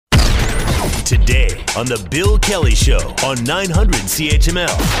Today on The Bill Kelly Show on 900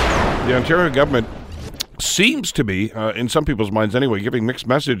 CHML. The Ontario government seems to be, in some people's minds anyway, giving mixed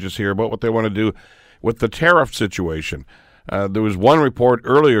messages here about what they want to do with the tariff situation. There was one report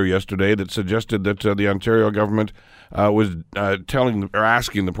earlier yesterday that suggested that the Ontario government was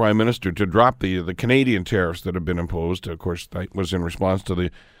asking the Prime Minister to drop the Canadian tariffs that have been imposed. Of course, that was in response to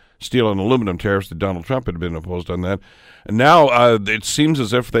the steel and aluminum tariffs that Donald Trump had been imposed on that. And now it seems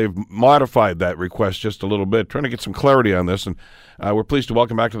as if they've modified that request just a little bit, trying to get some clarity on this. And we're pleased to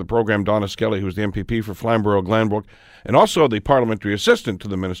welcome back to the program Donna Skelly, who's the MPP for Flamborough-Glanbrook, and also the Parliamentary Assistant to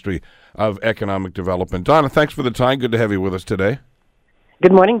the Ministry of Economic Development. Donna, thanks for the time. Good to have you with us today.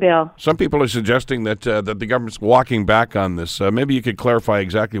 Good morning, Bill. Some people are suggesting that that the government's walking back on this. Maybe you could clarify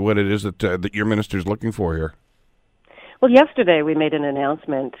exactly what it is that your minister is looking for here. Well, yesterday we made an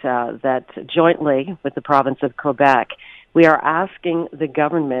announcement that jointly with the province of Quebec, we are asking the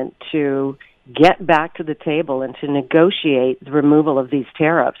government to get back to the table and to negotiate the removal of these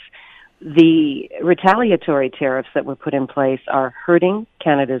tariffs. The retaliatory tariffs that were put in place are hurting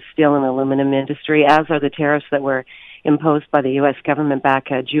Canada's steel and aluminum industry, as are the tariffs that were imposed by the U.S. government back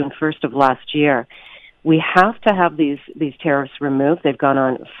June 1st of last year. We have to have these tariffs removed. They've gone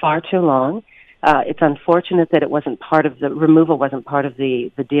on far too long. It's unfortunate that removal wasn't part of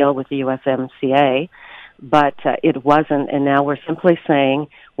the deal with the USMCA, but it wasn't, and now we're simply saying,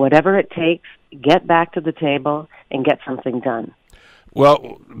 whatever it takes, get back to the table and get something done.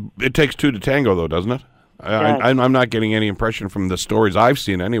 Well, it takes two to tango, though, doesn't it? I'm not getting any impression from the stories I've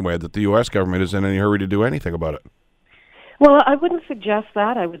seen anyway that the U.S. government is in any hurry to do anything about it. Well, I wouldn't suggest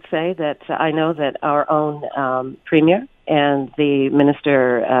that. I would say that I know that our own Premier and the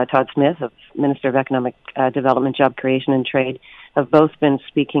Minister, Todd Smith, Minister of Economic Development, Job Creation and Trade, have both been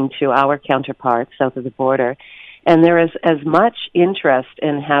speaking to our counterparts south of the border. And there is as much interest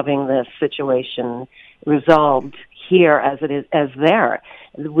in having this situation resolved here as it is as there.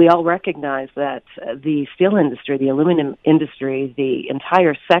 We all recognize that the steel industry, the aluminum industry, the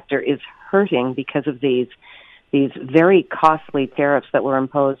entire sector is hurting because of these very costly tariffs that were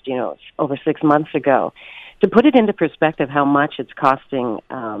imposed, over 6 months ago. To put it into perspective how much it's costing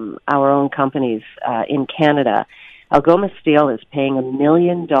our own companies in Canada, Algoma Steel is paying $1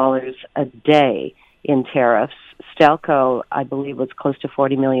 million a day in tariffs. Stelco, I believe, was close to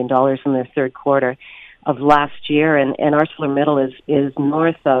 $40 million in their third quarter of last year, and ArcelorMittal is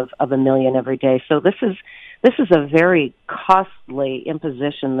north of $1 million every day. So this is a very costly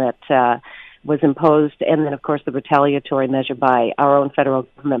imposition that was imposed, and then, of course, the retaliatory measure by our own federal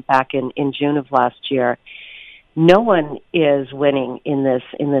government back in June of last year. No one is winning in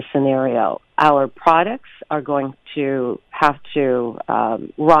this scenario. Our products are going to have to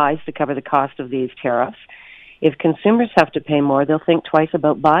rise to cover the cost of these tariffs. If consumers have to pay more, they'll think twice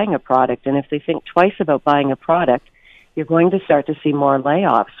about buying a product, and if they think twice about buying a product, you're going to start to see more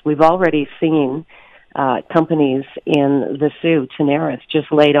layoffs. We've already seen companies in the Sault, Tenaris,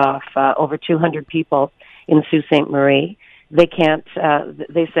 just laid off over 200 people in Sault Ste. Marie. They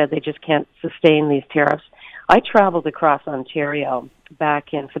said they just can't sustain these tariffs. I traveled across Ontario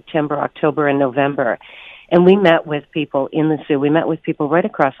back in September, October, and November, and we met with people in the Sault. We met with people right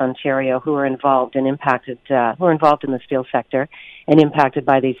across Ontario who are involved and impacted, who are involved in the steel sector and impacted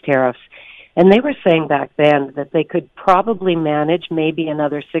by these tariffs. And they were saying back then that they could probably manage maybe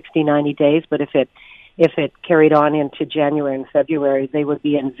another 60, 90 days, but if it carried on into January and February, they would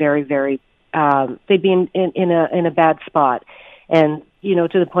be in very, very, they'd be in a bad spot. And,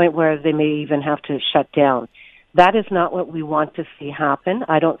 to the point where they may even have to shut down. That is not what we want to see happen.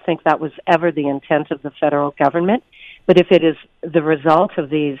 I don't think that was ever the intent of the federal government. But if it is the result of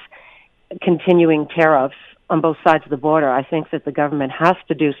these continuing tariffs on both sides of the border, I think that the government has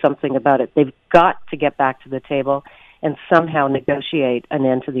to do something about it. They've got to get back to the table and somehow negotiate an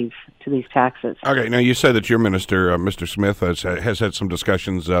end to these taxes. Okay, now you said that your minister, Mr. Smith, has had some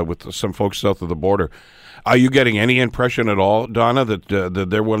discussions with some folks south of the border. Are you getting any impression at all, Donna, that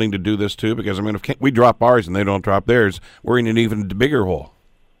they're willing to do this too? Because, if we drop ours and they don't drop theirs, we're in an even bigger hole.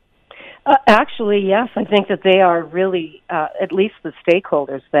 Actually, yes. I think that they are really, at least the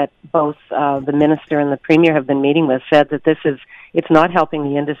stakeholders that both the minister and the premier have been meeting with, said that it's not helping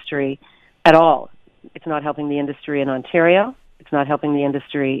the industry at all. It's not helping the industry in Ontario, it's not helping the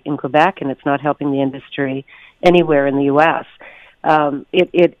industry in Quebec, and it's not helping the industry anywhere in the U.S.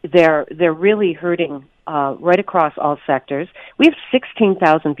 They're really hurting right across all sectors. We have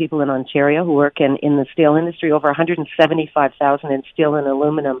 16,000 people in Ontario who work in the steel industry, over 175,000 in steel and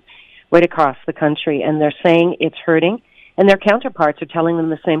aluminum right across the country, and they're saying it's hurting, and their counterparts are telling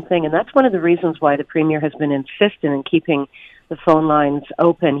them the same thing, and that's one of the reasons why the Premier has been insistent in keeping the phone lines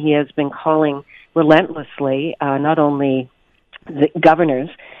open, he has been calling relentlessly, not only the governors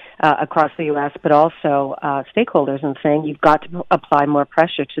across the U.S., but also stakeholders, and saying you've got to apply more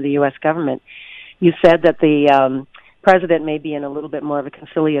pressure to the U.S. government. You said that the president may be in a little bit more of a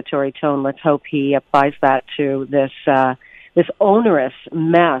conciliatory tone. Let's hope he applies that to this onerous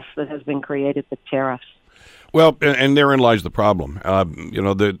mess that has been created with tariffs. Well, and therein lies the problem.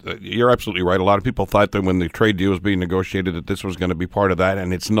 You're absolutely right. A lot of people thought that when the trade deal was being negotiated that this was going to be part of that,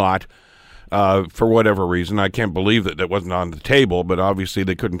 and it's not. For whatever reason, I can't believe that wasn't on the table, but obviously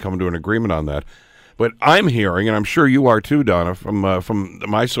they couldn't come to an agreement on that. But I'm hearing, and I'm sure you are too, Donna, from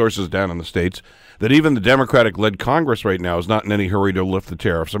my sources down in the States, that even the Democratic-led Congress right now is not in any hurry to lift the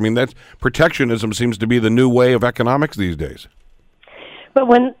tariffs. I mean, that protectionism seems to be the new way of economics these days. But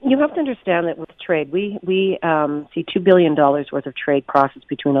when you have to understand that with trade, we see $2 billion worth of trade crosses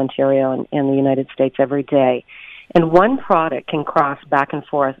between Ontario and the United States every day. And one product can cross back and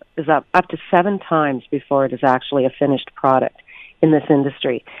forth is up to 7 times before it is actually a finished product in this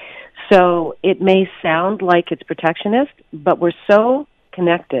industry. So it may sound like it's protectionist, but we're so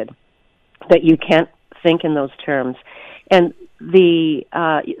connected that you can't think in those terms. And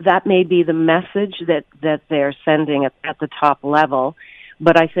that may be the message that they're sending at the top level,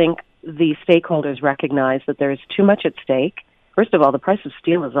 but I think the stakeholders recognize that there's too much at stake. First of all, the price of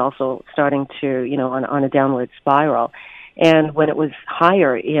steel is also starting to, on a downward spiral. And when it was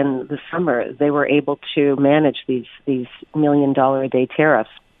higher in the summer, they were able to manage these $1 million a day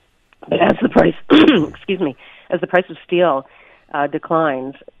tariffs. But as the price, as the price of steel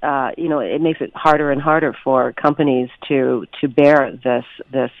declines, it makes it harder and harder for companies to bear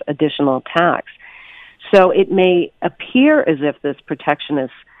this additional tax. So it may appear as if this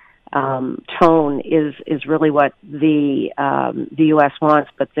protectionist tone is really what the U.S.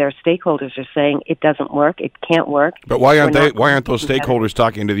 wants, but their stakeholders are saying it doesn't work, it can't work. But why aren't those stakeholders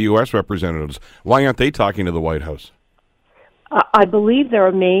talking to the U.S. representatives? Why aren't they talking to the White House? I believe there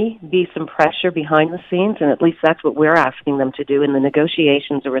may be some pressure behind the scenes, and at least that's what we're asking them to do in the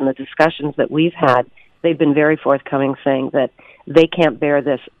negotiations or in the discussions that we've had. They've been very forthcoming, saying that they can't bear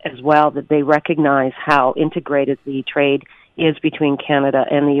this as well, that they recognize how integrated the trade is between Canada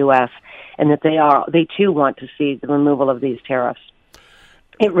and the U.S., and that they too want to see the removal of these tariffs.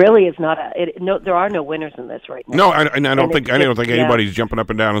 It really is not there are no winners in this right now. No, I don't think anybody's jumping up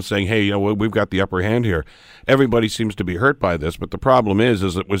and down and saying, "Hey, we've got the upper hand here." Everybody seems to be hurt by this, but the problem is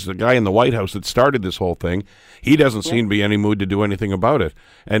it was the guy in the White House that started this whole thing. He doesn't seem to be in any mood to do anything about it.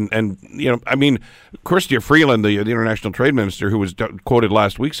 And Chrystia Freeland, the international trade minister, who was quoted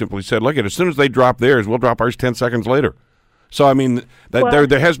last week, simply said, "Look, as soon as they drop theirs, we'll drop ours 10 seconds later." So I mean,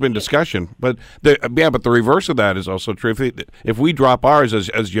 there has been discussion, but the reverse of that is also true. If we drop ours, as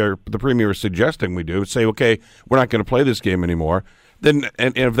the premier is suggesting we do, say, okay, we're not going to play this game anymore, then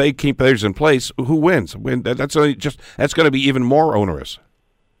and if they keep theirs in place, who wins? That's going to be even more onerous.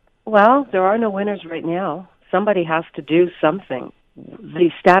 Well, there are no winners right now. Somebody has to do something. The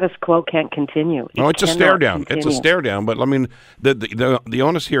status quo can't continue. No, it's a stare down. It's a stare down. But I mean, the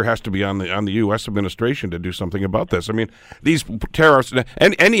onus here has to be on the U.S. administration to do something about this. I mean, these tariffs,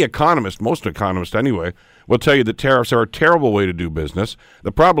 and any economist, most economists anyway, will tell you that tariffs are a terrible way to do business.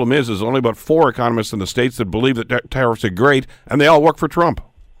 The problem is only about 4 economists in the States that believe that tariffs are great, and they all work for Trump.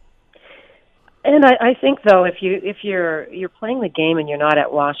 And I think, though, if you're playing the game and you're not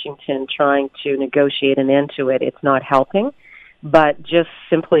at Washington trying to negotiate an end to it, it's not helping. But just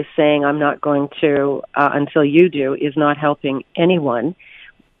simply saying, I'm not going to until you do, is not helping anyone.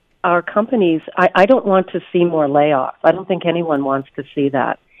 Our companies, I don't want to see more layoffs. I don't think anyone wants to see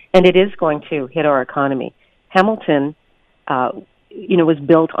that. And it is going to hit our economy. Hamilton, was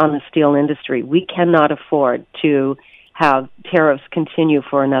built on the steel industry. We cannot afford to have tariffs continue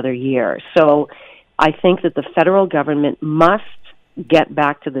for another year. So I think that the federal government must get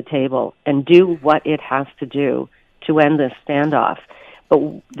back to the table and do what it has to do to end this standoff. But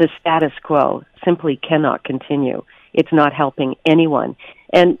the status quo simply cannot continue. It's not helping anyone.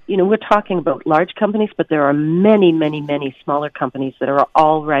 And, we're talking about large companies, but there are many, many, many smaller companies that are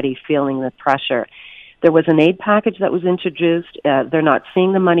already feeling the pressure. There was an aid package that was introduced. They're not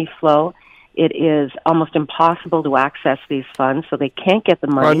seeing the money flow. It is almost impossible to access these funds, so they can't get the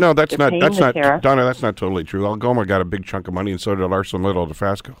money. No, that's not, Donna, that's not totally true. Algoma got a big chunk of money, and so did ArcelorMittal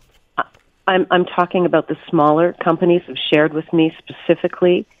Dofasco. I'm talking about the smaller companies who've shared with me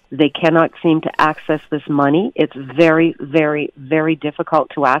specifically. They cannot seem to access this money. It's very, very, very difficult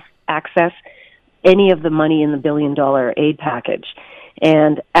to access any of the money in the $1 billion aid package.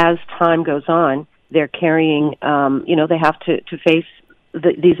 And as time goes on, they're carrying, they have to face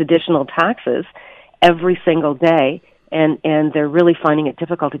these additional taxes every single day and they're really finding it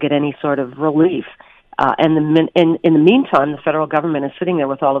difficult to get any sort of relief. And in the meantime, the federal government is sitting there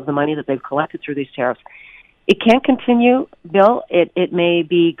with all of the money that they've collected through these tariffs. It can't continue, Bill. It may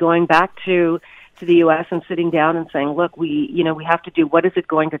be going back to the U.S. and sitting down and saying, look, we have to do, what is it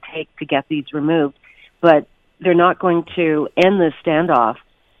going to take to get these removed? But they're not going to end this standoff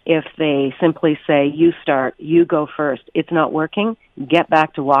if they simply say, you start, you go first. It's not working. Get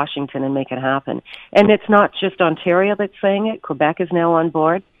back to Washington and make it happen. And it's not just Ontario that's saying it. Quebec is now on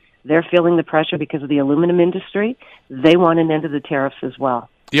board. They're feeling the pressure because of the aluminum industry. They want an end to the tariffs as well.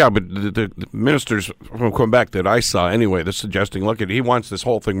 Yeah, but the ministers from Quebec that I saw anyway, they're suggesting, look, he wants this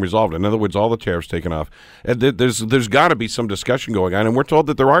whole thing resolved. In other words, all the tariffs taken off. And there's got to be some discussion going on, and we're told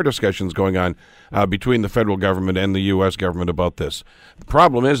that there are discussions going on between the federal government and the U.S. government about this. The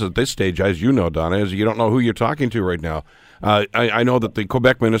problem is, at this stage, as you know, Donna, is you don't know who you're talking to right now. I know that the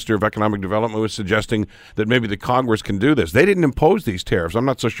Quebec Minister of Economic Development was suggesting that maybe the Congress can do this. They didn't impose these tariffs. I'm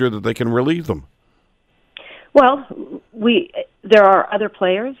not so sure that they can relieve them. Well, there are other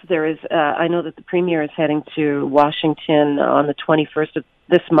players. There is. I know that the Premier is heading to Washington on the 21st of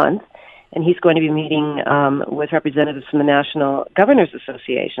this month, and he's going to be meeting with representatives from the National Governors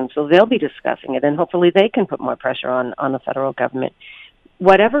Association. So they'll be discussing it, and hopefully they can put more pressure on the federal government.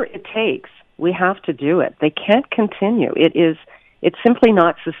 Whatever it takes, we have to do it. They can't continue. It's simply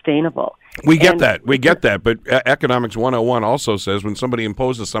not sustainable. We get that. But Economics 101 also says when somebody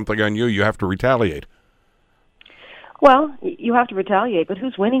imposes something on you, you have to retaliate. Well, you have to retaliate, but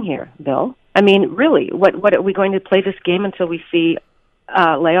who's winning here, Bill? I mean, really, what are we going to play this game until we see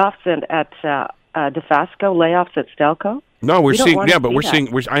layoffs at DeFasco, layoffs at Stelco? No, we're seeing. Yeah, but we're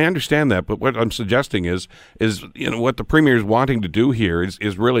seeing. I understand that, but what I'm suggesting is what the Premier is wanting to do here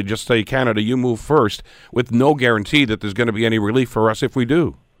is really just say, Canada, you move first, with no guarantee that there's going to be any relief for us if we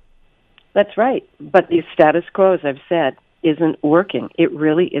do. That's right, but the status quo, as I've said, isn't working. It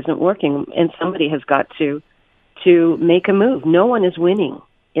really isn't working, and somebody has got to make a move. No one is winning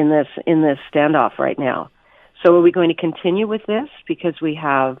in this standoff right now. So are we going to continue with this because we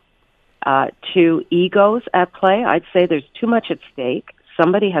have two egos at play? I'd say there's too much at stake.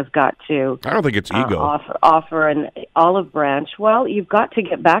 Somebody has got to. I don't think it's ego. Offer an olive branch. Well, you've got to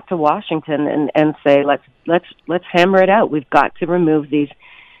get back to Washington and say let's hammer it out. We've got to remove these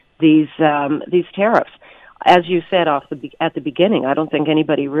tariffs. As you said at the beginning, I don't think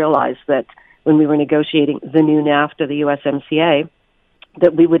anybody realized that when we were negotiating the new NAFTA, the USMCA,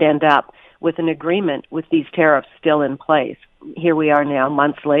 that we would end up with an agreement with these tariffs still in place. Here we are now,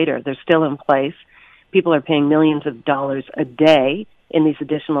 months later, they're still in place. People are paying millions of dollars a day in these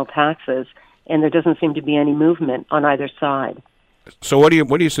additional taxes, and there doesn't seem to be any movement on either side. So what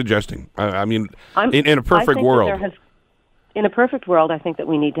are you suggesting? I mean, in a perfect world. In a perfect world, I think that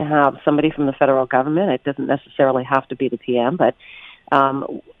we need to have somebody from the federal government. It doesn't necessarily have to be the PM, but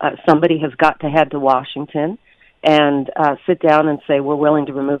somebody has got to head to Washington and sit down and say, we're willing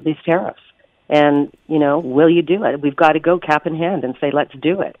to remove these tariffs. And, will you do it? We've got to go cap in hand and say, let's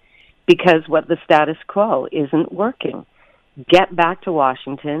do it. Because what the status quo isn't working. Get back to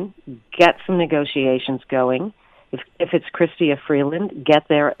Washington, get some negotiations going. If it's Chrystia Freeland, get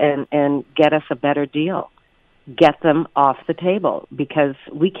there and get us a better deal. Get them off the table because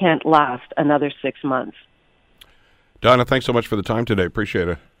we can't last another 6 months. Donna, thanks so much for the time today. Appreciate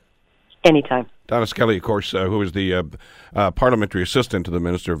it. Anytime. Donna Skelly, of course, who is the parliamentary assistant to the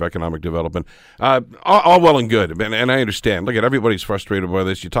Minister of Economic Development. All well and good, and I understand. Look, everybody's frustrated by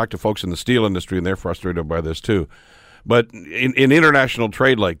this. You talk to folks in the steel industry, and they're frustrated by this too. But in international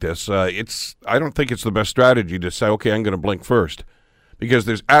trade like this, I don't think it's the best strategy to say, okay, I'm going to blink first, because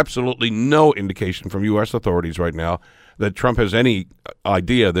there's absolutely no indication from U.S. authorities right now that Trump has any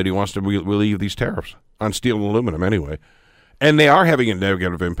idea that he wants to relieve these tariffs on steel and aluminum anyway. And they are having a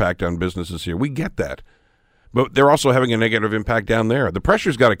negative impact on businesses here. We get that. But they're also having a negative impact down there. The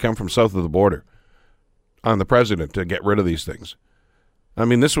pressure's got to come from south of the border on the president to get rid of these things. I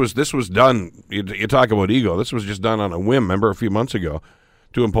mean, this was done, you talk about ego, this was just done on a whim, remember, a few months ago,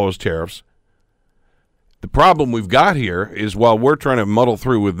 to impose tariffs. The problem we've got here is while we're trying to muddle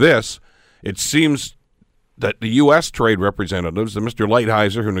through with this, it seems that the U.S. trade representatives, Mr.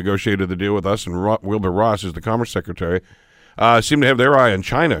 Lighthizer, who negotiated the deal with us, and Wilbur Ross, who's the Commerce Secretary, seem to have their eye on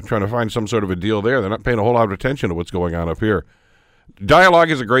China, trying to find some sort of a deal there. They're not paying a whole lot of attention to what's going on up here. Dialogue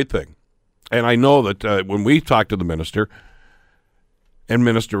is a great thing. And I know that when we talk to the minister and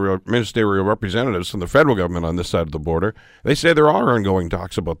ministerial representatives from the federal government on this side of the border, they say there are ongoing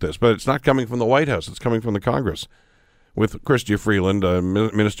talks about this, but it's not coming from the White House. It's coming from the Congress with Chrystia Freeland,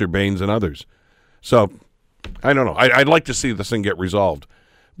 Minister Baines, and others. So I don't know. I'd like to see this thing get resolved.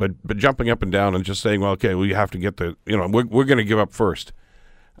 But jumping up and down and just saying, well, okay, we have to get the, we're going to give up first.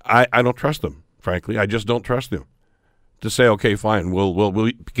 I don't trust them, frankly. I just don't trust them to say, okay, fine, we'll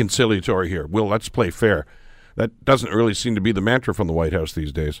be conciliatory here. Let's play fair. That doesn't really seem to be the mantra from the White House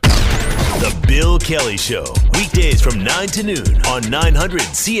these days. The Bill Kelly Show, weekdays from 9 to noon on 900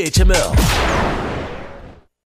 CHML.